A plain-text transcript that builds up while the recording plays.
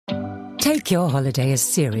Take your holiday as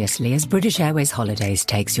seriously as British Airways Holidays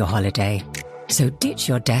takes your holiday. So ditch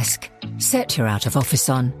your desk, set your out-of-office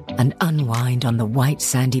on, and unwind on the white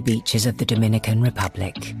sandy beaches of the Dominican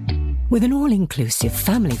Republic. With an all-inclusive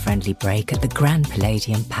family-friendly break at the Grand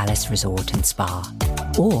Palladium Palace Resort and Spa.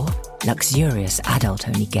 Or luxurious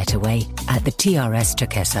adult-only getaway at the TRS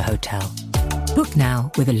Turquesa Hotel. Book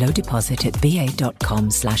now with a low deposit at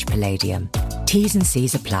ba.com/palladium. T's and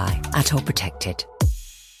C's apply. At all protected.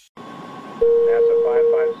 NASA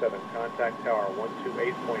 557, contact tower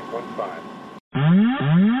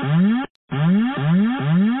 128.15.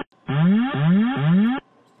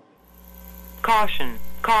 Caution,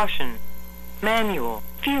 caution. Manual,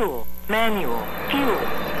 fuel, manual, fuel.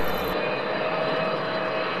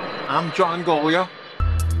 I'm John Golia.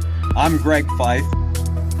 I'm Greg Fife.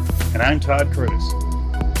 And I'm Todd Curtis.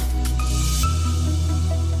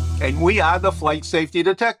 And we are the Flight Safety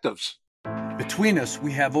Detectives. Between us,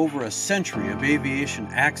 we have over a century of aviation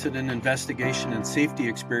accident investigation and safety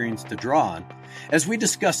experience to draw on as we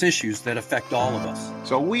discuss issues that affect all of us.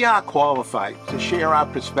 So we are qualified to share our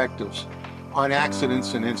perspectives on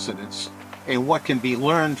accidents and incidents and what can be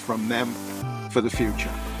learned from them for the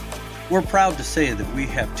future. We're proud to say that we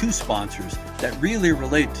have two sponsors that really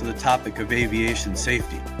relate to the topic of aviation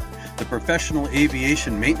safety: the Professional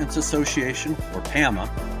Aviation Maintenance Association, or PAMA,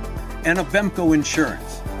 and Avemco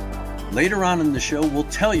Insurance. Later on in the show, we'll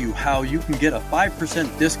tell you how you can get a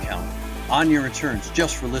 5% discount on your insurance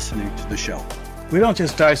just for listening to the show. We don't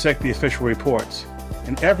just dissect the official reports.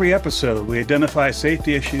 In every episode, we identify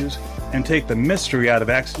safety issues and take the mystery out of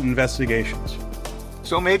accident investigations.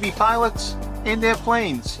 So maybe pilots and their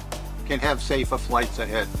planes can have safer flights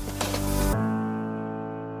ahead.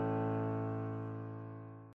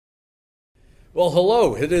 Well,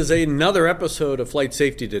 hello. It is another episode of Flight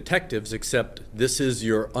Safety Detectives, except this is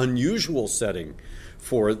your unusual setting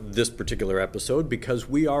for this particular episode because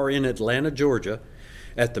we are in Atlanta, Georgia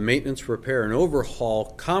at the Maintenance, Repair, and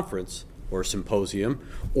Overhaul Conference or Symposium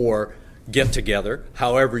or get-together,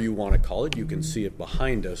 however you want to call it. You can see it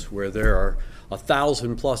behind us where there are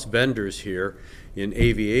 1,000+ vendors here in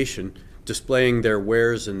aviation displaying their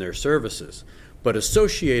wares and their services. But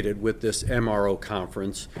associated with this MRO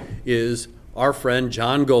conference is our friend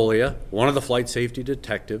John Golia, one of the Flight Safety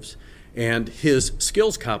Detectives, and his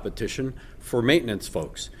skills competition for maintenance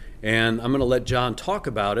folks. And I'm going to let John talk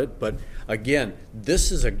about it, but again,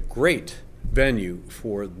 this is a great venue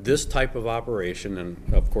for this type of operation and,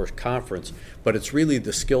 of course, conference, but it's really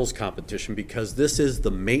the skills competition because this is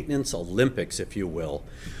the maintenance Olympics, if you will,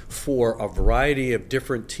 for a variety of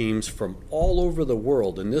different teams from all over the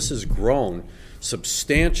world, and this has grown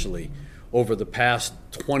substantially over the past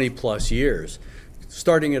 20+ years,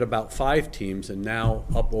 starting at about 5 teams and now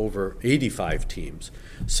up over 85 teams.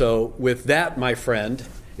 So with that, my friend,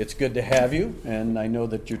 it's good to have you, and I know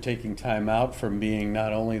that you're taking time out from being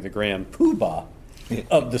not only the grand poobah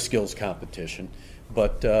of the skills competition,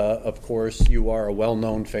 but of course you are a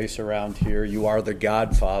well-known face around here. You are the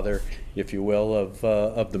godfather, if you will, of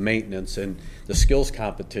the maintenance and the skills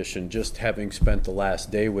competition. Just having spent the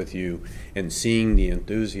last day with you and seeing the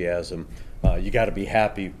enthusiasm, you got to be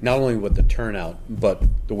happy not only with the turnout but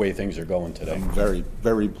the way things are going today. I'm very,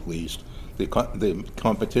 very pleased. The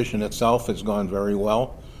competition itself has gone very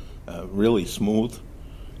well, really smooth,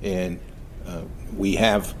 and we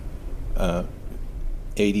have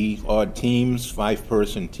 80-odd teams,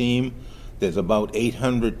 5-person team. There's about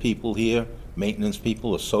 800 people here, maintenance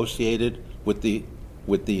people associated with the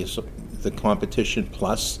competition.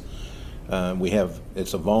 Plus,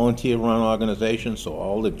 it's a volunteer-run organization, so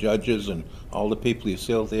all the judges and all the people you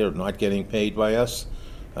see out there are not getting paid by us.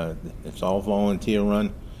 It's all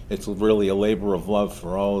volunteer-run. It's really a labor of love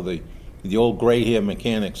for all of the old gray-hair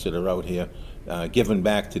mechanics that are out here, giving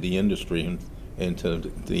back to the industry and to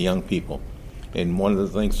the young people. And one of the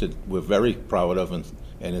things that we're very proud of and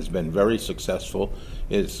has been very successful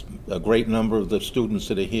is a great number of the students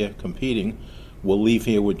that are here competing will leave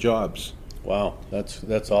here with jobs. Wow,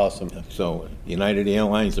 that's awesome. So United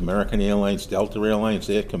Airlines, American Airlines, Delta Airlines,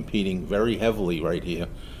 they're competing very heavily right here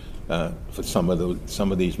for some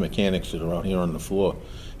of these mechanics that are out here on the floor.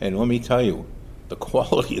 And let me tell you, the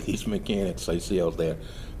quality of these mechanics I see out there,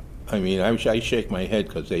 I mean, I shake my head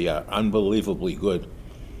because they are unbelievably good.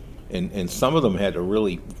 And some of them had to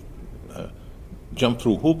really jump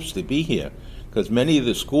through hoops to be here because many of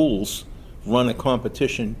the schools run a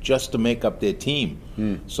competition just to make up their team.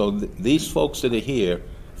 So these folks that are here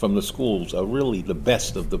from the schools are really the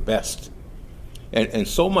best of the best. And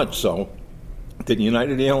so much so that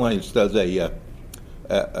United Airlines does a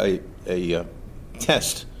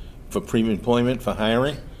test for pre-employment, for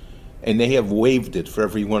hiring, and they have waived it for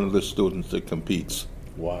every one of the students that competes.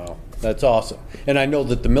 Wow, that's awesome. And I know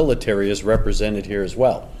that the military is represented here as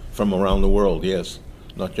well. From around the world, yes.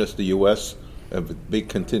 Not just the U.S., a big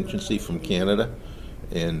contingency from Canada,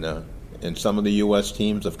 and some of the U.S.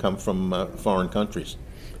 teams have come from foreign countries.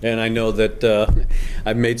 And I know that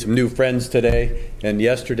I've made some new friends today and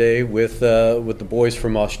yesterday with the boys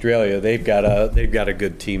from Australia. They've got a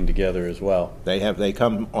good team together as well. They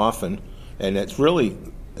come often, and it's really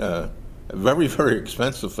very, very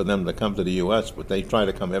expensive for them to come to the U.S., but they try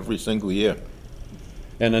to come every single year.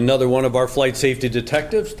 And another one of our flight safety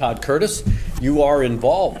detectives, Todd Curtis, you are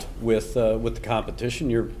involved with the competition.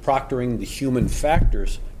 You're proctoring the human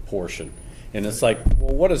factors portion. And it's like,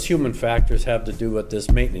 well, what does human factors have to do with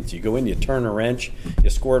this maintenance? You go in, you turn a wrench, you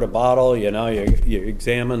squirt a bottle, you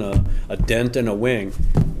examine a dent in a wing.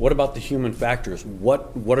 What about the human factors?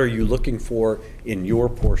 What are you looking for in your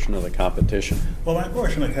portion of the competition? Well, my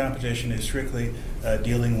portion of the competition is strictly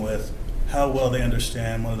dealing with how well they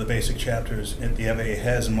understand one of the basic chapters that the FAA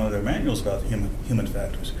has in one of their manuals about human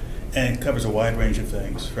factors. And it covers a wide range of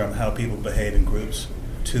things, from how people behave in groups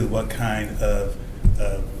to what kind of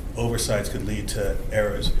oversights could lead to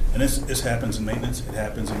errors. And this happens in maintenance, it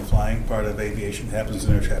happens in the flying part of aviation, it happens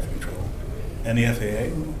in air traffic control. And the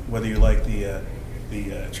FAA, whether you like the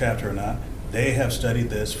chapter or not, they have studied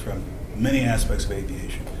this from many aspects of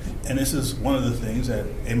aviation. And this is one of the things that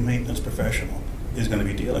a maintenance professional is going to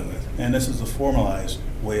be dealing with. And this is a formalized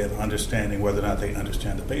way of understanding whether or not they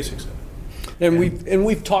understand the basics of it. And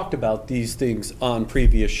we've talked about these things on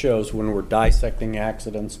previous shows when we're dissecting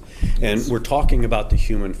accidents, and we're talking about the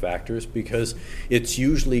human factors, because it's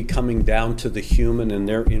usually coming down to the human and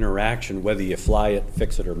their interaction, whether you fly it,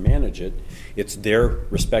 fix it, or manage it. It's their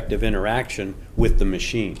respective interaction with the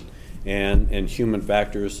machine. And human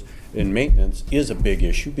factors in maintenance is a big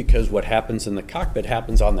issue, because what happens in the cockpit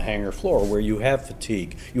happens on the hangar floor, where you have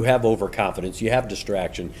fatigue, you have overconfidence, you have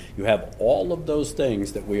distraction, you have all of those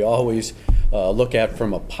things that we always look at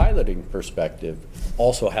from a piloting perspective,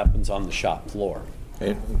 also happens on the shop floor.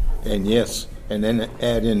 And yes, and then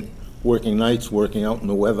add in working nights, working out in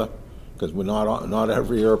the weather, because not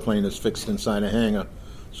every airplane is fixed inside a hangar.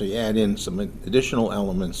 So you add in some additional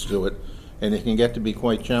elements to it, and it can get to be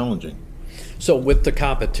quite challenging. So with the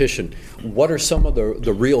competition, what are some of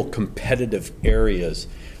the real competitive areas?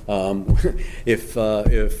 If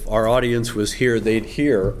our audience was here, they'd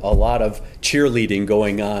hear a lot of cheerleading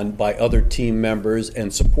going on by other team members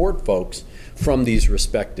and support folks from these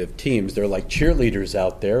respective teams. They're like cheerleaders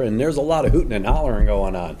out there, and there's a lot of hooting and hollering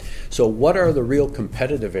going on. So what are the real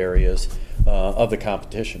competitive areas of the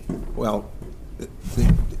competition? Well,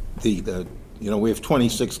 we have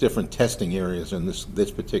 26 different testing areas in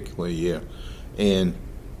this particular year, and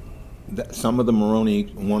some of them are only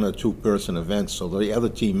one or two person events, so the other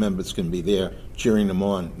team members can be there cheering them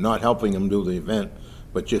on, not helping them do the event,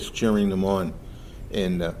 but just cheering them on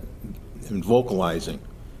and vocalizing.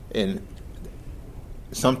 And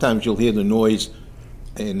sometimes you'll hear the noise,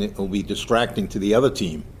 and it will be distracting to the other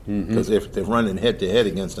team, because they're running head to head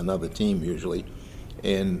against another team usually,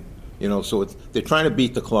 and so they're trying to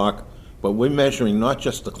beat the clock. But we're measuring not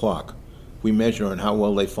just the clock. We measure on how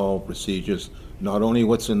well they follow procedures, not only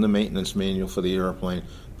what's in the maintenance manual for the airplane,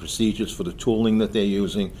 procedures for the tooling that they're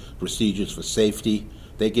using, procedures for safety.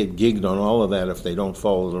 They get gigged on all of that if they don't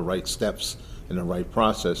follow the right steps and the right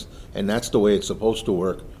process. And that's the way it's supposed to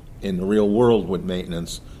work in the real world with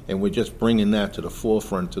maintenance. And we're just bringing that to the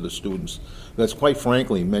forefront to the students. Because quite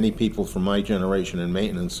frankly, many people from my generation in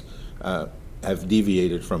maintenance have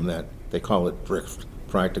deviated from that. They call it drift.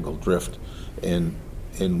 Practical drift, and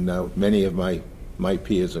many of my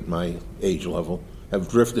peers at my age level have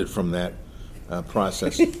drifted from that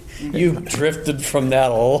process. You've drifted from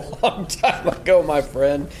that a long time ago, my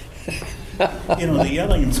friend. The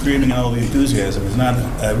yelling and screaming and all the enthusiasm is not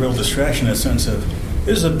a real distraction in the sense of,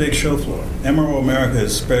 this is a big show floor. MRO America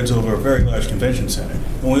spreads over a very large convention center,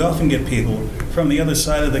 and we often get people from the other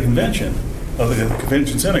side of the convention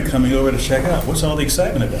center coming over to check out what's all the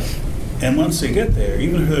excitement about. And once they get there,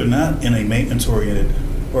 even if they're not in a maintenance-oriented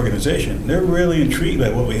organization, they're really intrigued by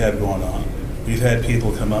what we have going on. We've had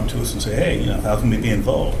people come up to us and say, hey, how can we be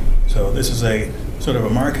involved? So this is a sort of a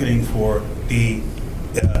marketing for the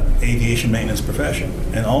aviation maintenance profession,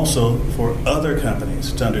 and also for other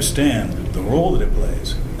companies to understand the role that it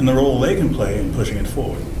plays and the role they can play in pushing it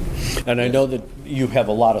forward. And I know that you have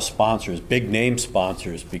a lot of sponsors, big name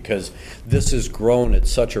sponsors, because this has grown at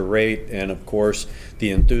such a rate, and of course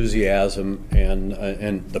the enthusiasm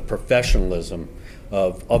and the professionalism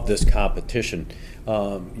of this competition.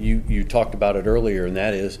 You talked about it earlier, and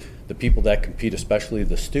that is the people that compete, especially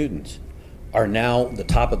the students. are now the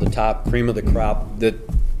top of the top, cream of the crop, that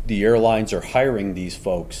the airlines are hiring these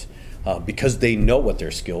folks because they know what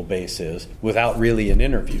their skill base is without really an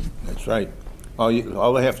interview. That's right.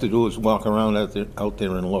 All they have to do is walk around out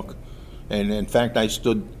there and look. And in fact, I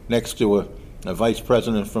stood next to a vice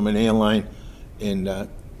president from an airline in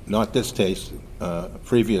not this case,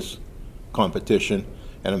 previous competition,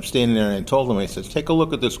 and I'm standing there and I told him, I said, take a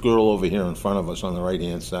look at this girl over here in front of us on the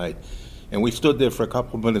right-hand side. And we stood there for a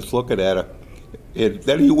couple of minutes looking at her, and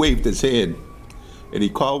then he waved his hand, and he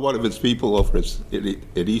called one of his people over,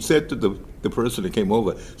 and he said to the person that came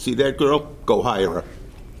over, see that girl? Go hire her.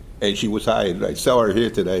 And she was hired. I saw her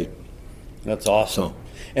here today. That's awesome.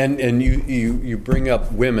 And you bring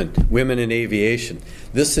up women in aviation.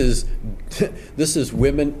 This is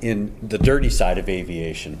women in the dirty side of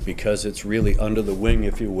aviation, because it's really under the wing,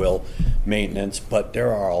 if you will, maintenance. But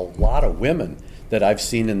there are a lot of women that I've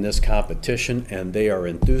seen in this competition, and they are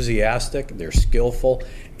enthusiastic, they're skillful,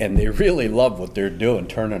 and they really love what they're doing,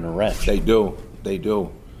 turning a wrench. They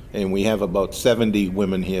do. And we have about 70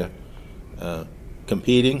 women here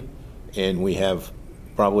competing, and we have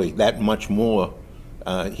probably that much more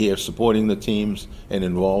here supporting the teams and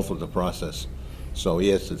involved with the process. So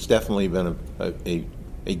yes, it's definitely been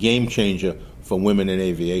a game changer for women in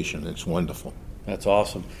aviation. It's wonderful. That's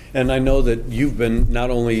awesome. And I know that you've been not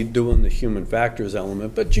only doing the human factors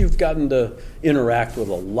element, but you've gotten to interact with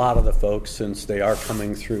a lot of the folks since they are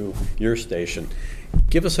coming through your station.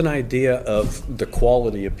 Give us an idea of the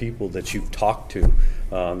quality of people that you've talked to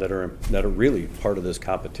that are really part of this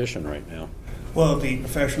competition right now. Well, the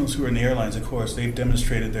professionals who are in the airlines, of course, they've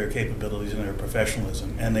demonstrated their capabilities and their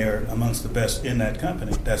professionalism, and they're amongst the best in that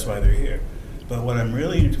company. That's why they're here. But what I'm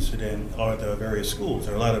really interested in are the various schools.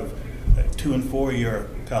 There are a lot of 2- and 4-year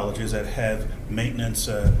colleges that have maintenance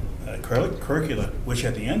curricula, which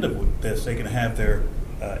at the end of this, they can have their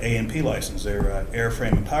A&P license, their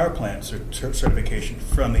airframe and power plant certification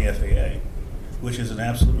from the FAA, which is an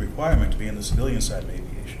absolute requirement to be in the civilian side of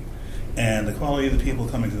aviation. And the quality of the people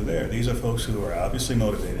coming through there, these are folks who are obviously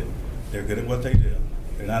motivated. They're good at what they do.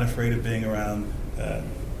 They're not afraid of being around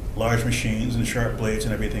large machines and sharp blades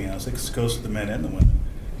and everything else. It goes to the men and the women.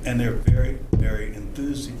 And they're very, very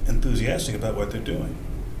enthusiastic about what they're doing.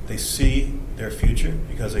 They see their future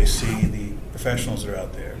because they see the professionals that are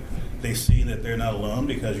out there. They see that they're not alone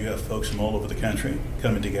because you have folks from all over the country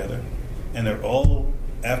coming together. And they're all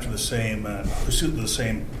after the same pursuit of the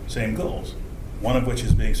same goals. One of which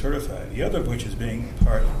is being certified, the other of which is being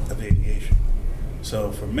part of aviation.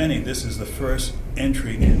 So for many, this is the first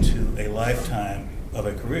entry into a lifetime of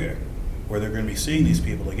a career where they're going to be seeing these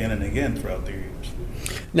people again and again throughout their years.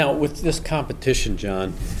 Now, with this competition,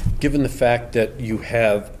 John, given the fact that you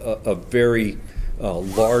have a very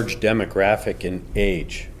large demographic in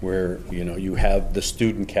age, where you have the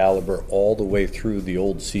student caliber all the way through the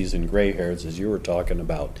old seasoned gray hairs, as you were talking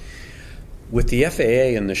about, with the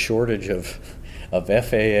FAA and the shortage of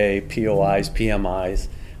FAA, POIs, PMIs,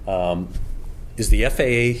 is the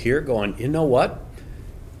FAA here going, you know what?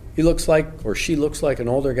 He looks like, or she looks like an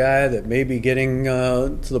older guy that may be getting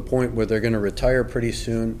to the point where they're going to retire pretty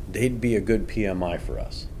soon. They'd be a good PMI for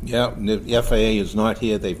us. Yeah, the FAA is not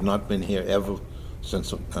here. They've not been here ever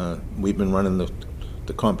since we've been running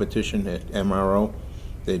the competition at MRO.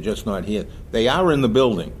 They're just not here. They are in the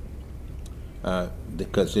building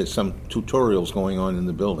because there's some tutorials going on in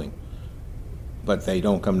the building, but they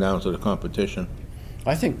don't come down to the competition.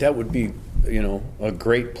 I think that would be, a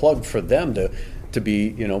great plug for them to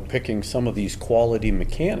be, picking some of these quality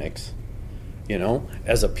mechanics,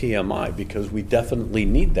 as a PMI, because we definitely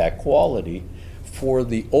need that quality for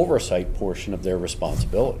the oversight portion of their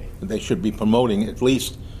responsibility. They should be promoting, at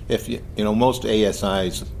least if most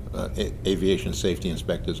ASIs, aviation safety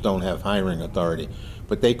inspectors, don't have hiring authority,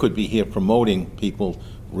 but they could be here promoting people,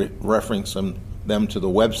 referencing them to the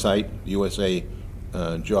website, USA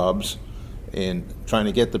Jobs, and trying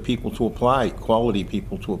to get the people to apply, quality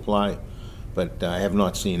people to apply. But I have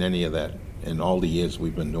not seen any of that in all the years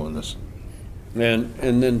we've been doing this.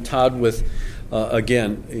 And then Todd, with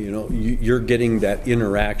again, you're getting that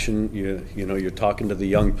interaction. You're talking to the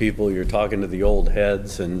young people, you're talking to the old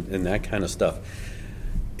heads, and that kind of stuff.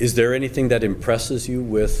 Is there anything that impresses you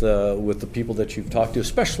with the people that you've talked to,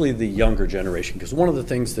 especially the younger generation? Because one of the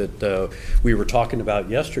things that we were talking about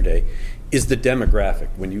yesterday is the demographic.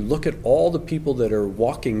 When you look at all the people that are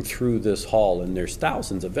walking through this hall, and there's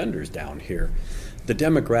thousands of vendors down here, the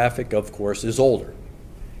demographic, of course, is older.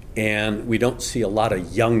 And we don't see a lot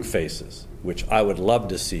of young faces, which I would love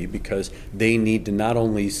to see, because they need to not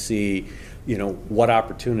only see what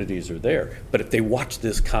opportunities are there, but if they watch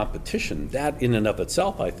this competition, that in and of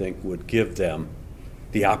itself, I think, would give them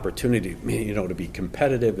the opportunity, to be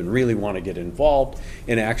competitive and really want to get involved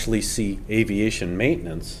and actually see aviation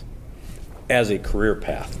maintenance as a career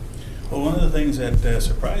path? Well, one of the things that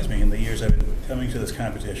surprised me in the years I've been coming to this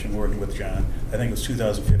competition, working with John, I think it was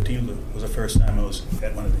 2015 was the first time I was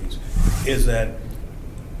at one of these, is that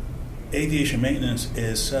aviation maintenance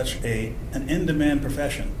is such an in-demand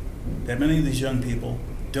profession that many of these young people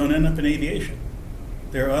don't end up in aviation.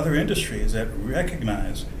 There are other industries that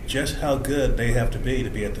recognize just how good they have to be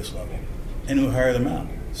at this level and who hire them out.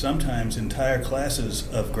 Sometimes entire classes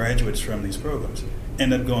of graduates from these programs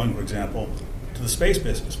end up going, for example, to the space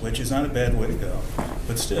business, which is not a bad way to go.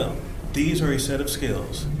 But still, these are a set of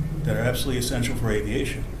skills that are absolutely essential for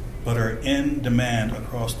aviation, but are in demand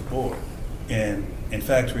across the board in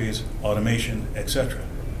factories, automation, etc.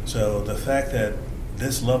 So the fact that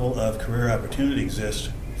this level of career opportunity exists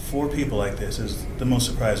for people like this is the most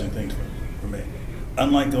surprising thing for me.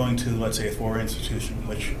 Unlike going to, let's say, a 4 institution,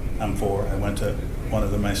 which I'm for, I went to one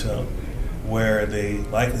of them myself, where the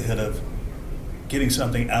likelihood of getting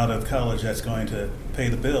something out of college that's going to pay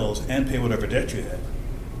the bills and pay whatever debt you have.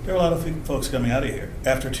 There are a lot of folks coming out of here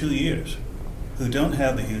after 2 years who don't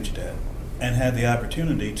have the huge debt and have the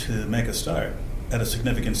opportunity to make a start at a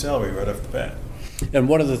significant salary right off the bat. And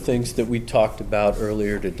one of the things that we talked about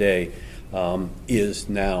earlier today is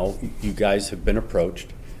now you guys have been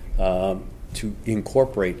approached to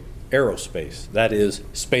incorporate aerospace, that is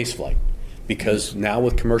space flight. Because now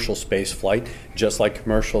with commercial space flight, just like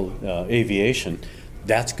commercial aviation,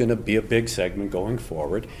 that's going to be a big segment going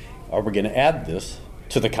forward. Are we going to add this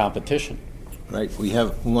to the competition? Right. We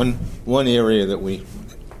have one area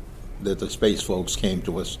that the space folks came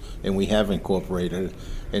to us, and we have incorporated it,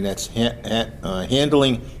 and that's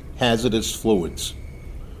handling hazardous fluids.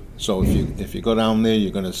 So if you go down there,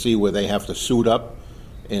 you're going to see where they have to suit up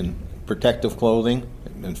in protective clothing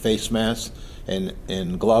and face masks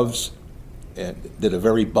and gloves that are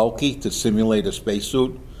very bulky to simulate a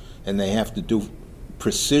spacesuit, and they have to do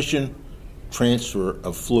precision transfer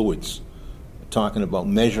of fluids, talking about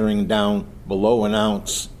measuring down below an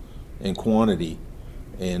ounce in quantity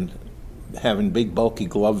and having big bulky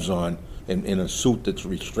gloves on in a suit that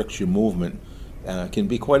restricts your movement can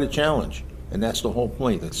be quite a challenge. And that's the whole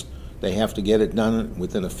point. They have to get it done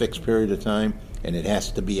within a fixed period of time, and it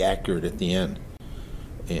has to be accurate at the end.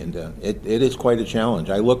 And it is quite a challenge.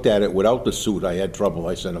 I looked at it without the suit. I had trouble.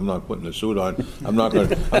 I said, I'm not putting the suit on. I'm not going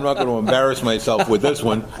to embarrass myself with this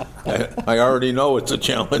one. I already know it's a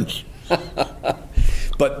challenge.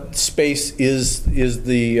 But space is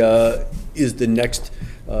the next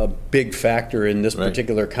big factor in this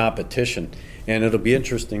particular competition, and it'll be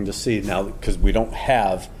interesting to see now because we don't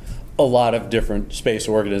have a lot of different space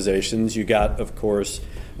organizations. You got, of course,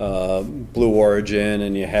 Blue Origin,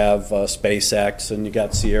 and you have SpaceX, and you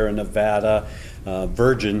got Sierra Nevada.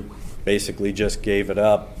 Virgin basically just gave it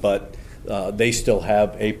up, but they still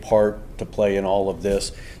have a part to play in all of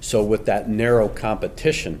this. So with that narrow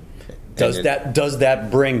competition, does that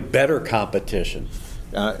bring better competition?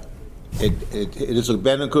 It has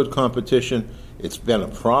been a good competition. It's been a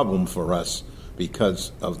problem for us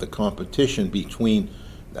because of the competition between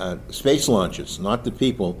space launches, not the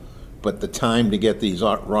people, but the time to get these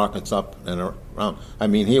rockets up and around. I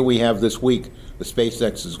mean, here we have this week, the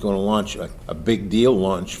SpaceX is going to launch a big deal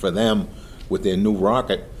launch for them with their new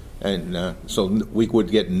rocket, and so we would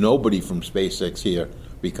get nobody from SpaceX here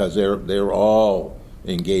because they're all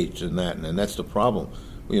engaged in that, and that's the problem.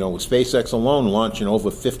 With SpaceX alone launching over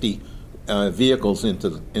 50 vehicles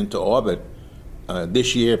into orbit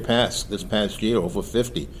this past year, over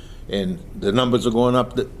 50, and the numbers are going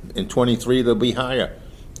up. In 23, they'll be higher.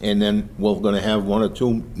 And then we're going to have 1 or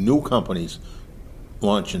 2 new companies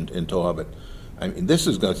launching into orbit. I mean,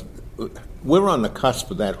 we're on the cusp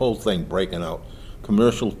of that whole thing breaking out.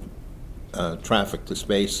 Commercial traffic to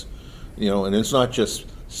space, and it's not just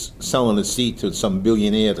selling a seat to some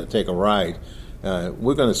billionaire to take a ride.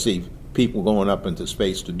 We're going to see people going up into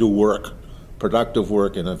space to do work, productive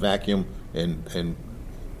work in a vacuum and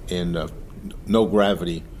no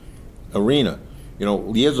gravity arena.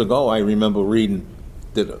 Years ago, I remember reading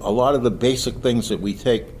that a lot of the basic things that we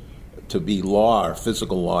take to be law or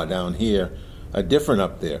physical law down here are different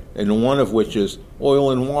up there, and one of which is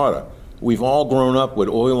oil and water. We've all grown up with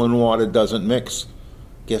oil and water doesn't mix.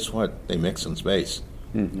 Guess what? They mix in space.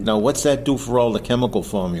 Mm-hmm. Now, what's that do for all the chemical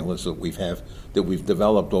formulas that we've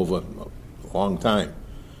developed over a long time?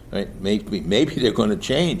 Right? Maybe they're going to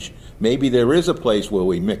change. Maybe there is a place where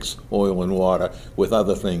we mix oil and water with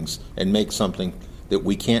other things and make something that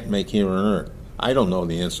we can't make here on Earth. I don't know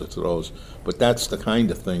the answer to those, but that's the kind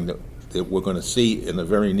of thing that we're going to see in the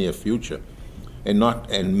very near future. And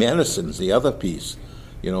medicine's the other piece.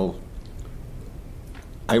 You know,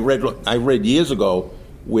 I read years ago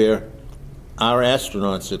where our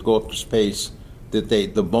astronauts that go up to space, that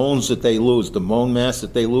the bones that they lose, the bone mass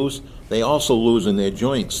that they lose, they also lose in their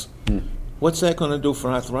joints. What's that going to do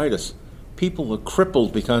for arthritis? People are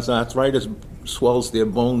crippled because arthritis swells their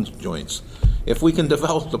bone joints. If we can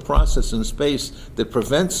develop the process in space that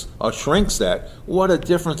prevents or shrinks that, what a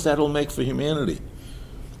difference that'll make for humanity.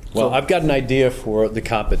 Well, I've got an idea for the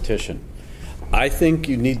competition. I think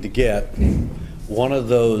you need to get one of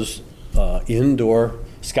those indoor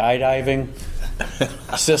skydiving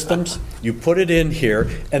systems. You put it in here,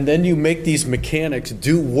 and then you make these mechanics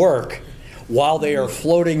do work while they are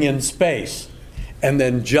floating in space, and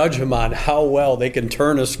then judge them on how well they can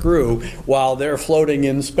turn a screw while they're floating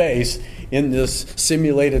in space in this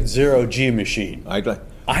simulated zero-G machine.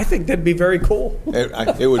 I think that'd be very cool.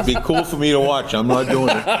 It would be cool for me to watch. I'm not doing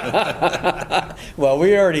it. Well,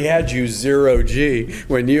 we already had you zero-G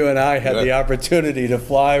when you and I had the opportunity to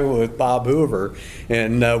fly with Bob Hoover.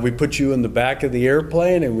 And we put you in the back of the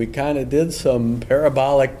airplane, and we kind of did some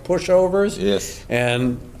parabolic pushovers. Yes.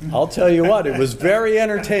 And I'll tell you what, it was very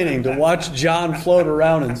entertaining to watch John float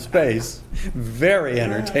around in space. Very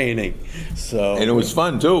entertaining. And it was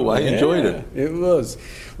fun, too. I enjoyed it. It was.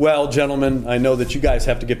 Well, gentlemen, I know that you guys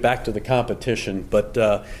have to get back to the competition, but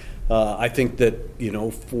I think that,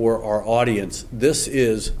 for our audience, this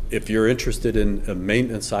is, if you're interested in the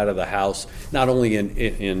maintenance side of the house, not only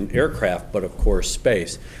in aircraft, but of course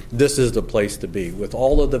space, this is the place to be. With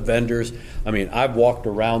all of the vendors, I mean, I've walked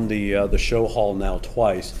around the show hall now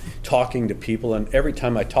twice, talking to people, and every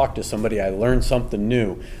time I talk to somebody, I learn something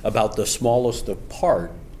new about the smallest of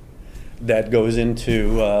part that goes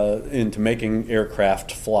into making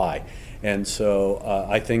aircraft fly. And so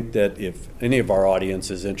I think that if any of our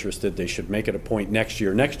audience is interested, they should make it a point next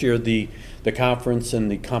year. Next year, the conference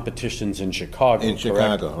and the competition's in Chicago, In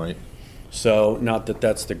Chicago, right. So not that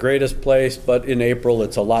that's the greatest place, but in April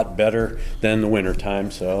it's a lot better than the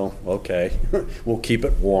wintertime. So, okay, we'll keep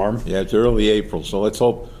it warm. Yeah, it's early April, so let's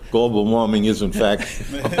hope global warming is in fact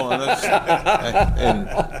upon us.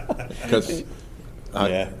 And because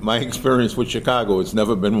my experience with Chicago, it's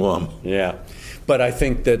never been warm. Yeah. But I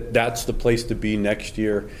think that that's the place to be next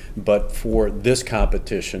year. But for this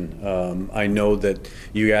competition, I know that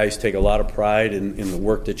you guys take a lot of pride in the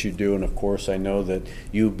work that you do. And, of course, I know that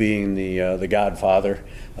you being the godfather,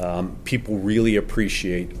 people really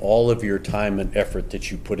appreciate all of your time and effort that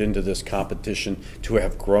you put into this competition to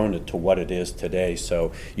have grown it to what it is today.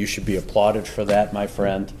 So you should be applauded for that, my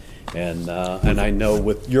friend. And I know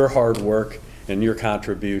with your hard work and your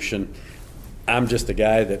contribution, I'm just a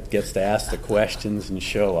guy that gets to ask the questions and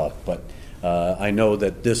show up. But I know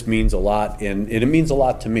that this means a lot, and it means a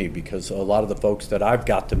lot to me because a lot of the folks that I've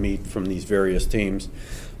got to meet from these various teams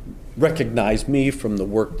recognize me from the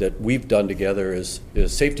work that we've done together as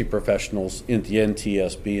safety professionals in the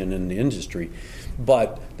NTSB and in the industry.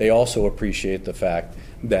 But they also appreciate the fact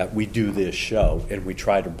that we do this show and we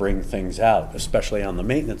try to bring things out, especially on the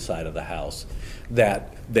maintenance side of the house,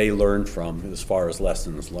 that they learn from as far as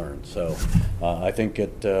lessons learned. So I think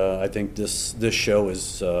this show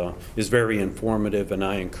is very informative, and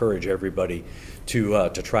I encourage everybody to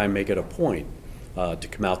try and make it a point to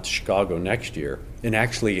come out to Chicago next year and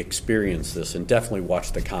actually experience this, and definitely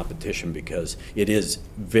watch the competition because it is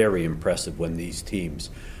very impressive when these teams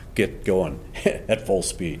get going at full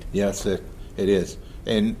speed. Yes, it is.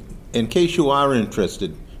 And in case you are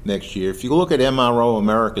interested next year, if you look at MRO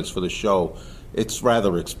Americas for the show, it's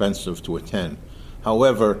rather expensive to attend.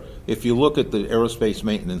 However, if you look at the Aerospace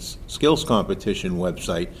Maintenance Skills Competition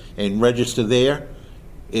website and register there,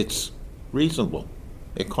 it's reasonable.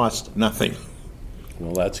 It costs nothing.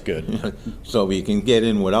 Well, that's good. So you can get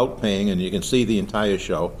in without paying, and you can see the entire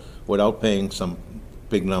show without paying some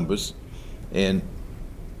big numbers. And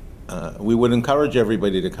we would encourage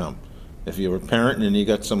everybody to come. If you're a parent and you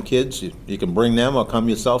got some kids, you can bring them or come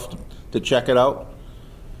yourself to check it out.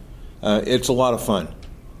 It's a lot of fun.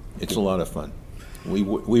 It's a lot of fun.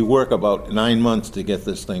 We work about 9 months to get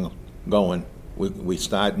this thing going. We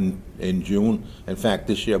start in June. In fact,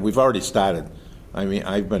 this year we've already started. I mean,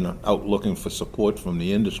 I've been out looking for support from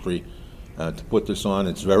the industry to put this on.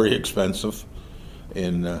 It's very expensive,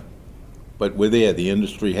 but we're there. The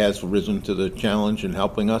industry has risen to the challenge in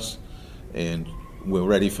helping us, and we're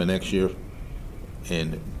ready for next year,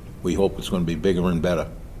 and we hope it's going to be bigger and better.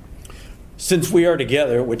 Since we are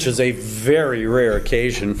together, which is a very rare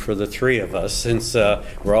occasion for the three of us, since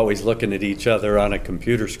we're always looking at each other on a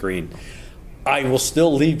computer screen, I will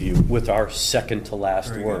still leave you with our second to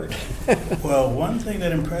last word. Well, one thing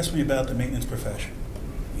that impressed me about the maintenance profession,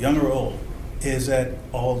 young or old, is that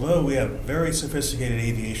although we have very sophisticated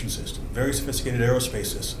aviation system, very sophisticated aerospace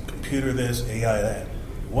system, computer this, AI that,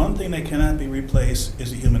 one thing that cannot be replaced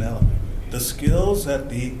is the human element. The skills that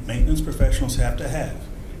the maintenance professionals have to have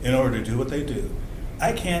in order to do what they do.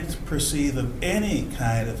 I can't perceive of any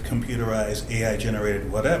kind of computerized,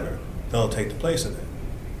 AI-generated whatever that'll take the place of it.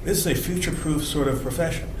 This is a future-proof sort of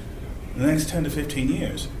profession. In the next 10 to 15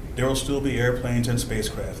 years, there will still be airplanes and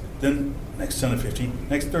spacecraft. Then, next 10 to 15,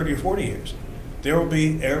 next 30 or 40 years, there will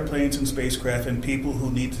be airplanes and spacecraft and people who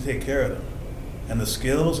need to take care of them. And the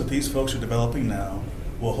skills that these folks are developing now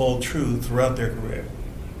will hold true throughout their career.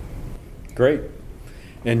 Great.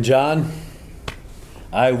 And John,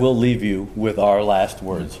 I will leave you with our last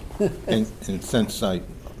words. and since I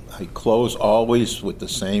close always with the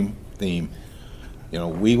same theme,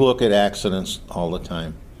 we look at accidents all the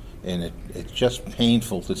time, and it's just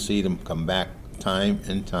painful to see them come back time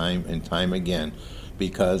and time and time again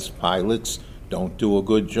because pilots don't do a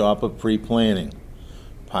good job of pre-planning.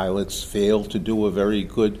 Pilots fail to do a very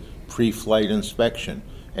good pre-flight inspection.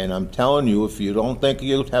 And I'm telling you, if you don't think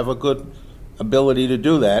you have a good ability to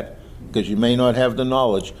do that, because you may not have the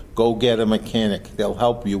knowledge, go get a mechanic. They'll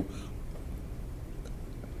help you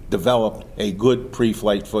develop a good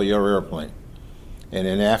pre-flight for your airplane. And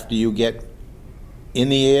then after you get in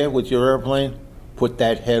the air with your airplane, put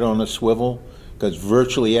that head on a swivel, because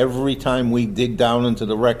virtually every time we dig down into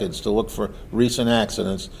the records to look for recent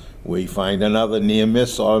accidents, we find another near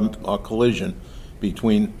miss or collision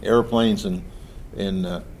between airplanes and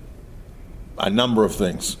a number of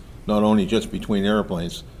things, not only just between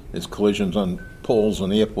airplanes. There's collisions on poles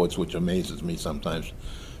and airports, which amazes me sometimes.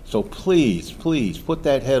 So please, please, put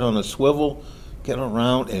that head on a swivel, get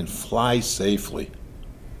around, and fly safely.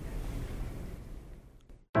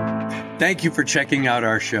 Thank you for checking out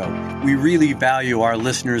our show. We really value our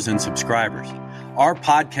listeners and subscribers. Our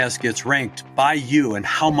podcast gets ranked by you and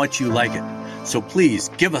how much you like it. So please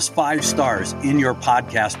give us 5 stars in your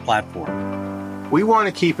podcast platform. We want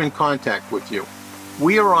to keep in contact with you.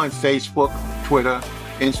 We are on Facebook, Twitter,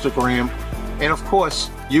 Instagram, and of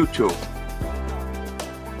course, YouTube.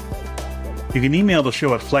 You can email the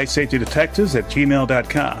show at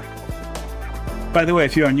flightsafetydetectives@gmail.com. By the way,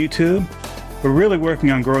 if you're on YouTube, we're really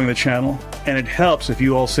working on growing the channel, and it helps if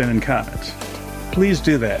you all send in comments. Please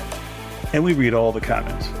do that, and we read all the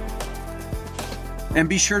comments. And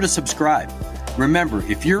be sure to subscribe. Remember,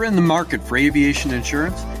 if you're in the market for aviation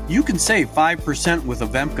insurance, you can save 5% with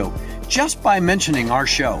Avemco just by mentioning our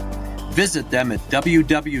show. Visit them at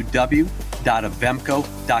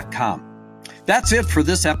www.avemco.com. That's it for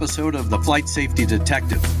this episode of the Flight Safety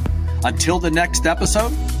Detective. Until the next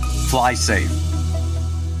episode, fly safe.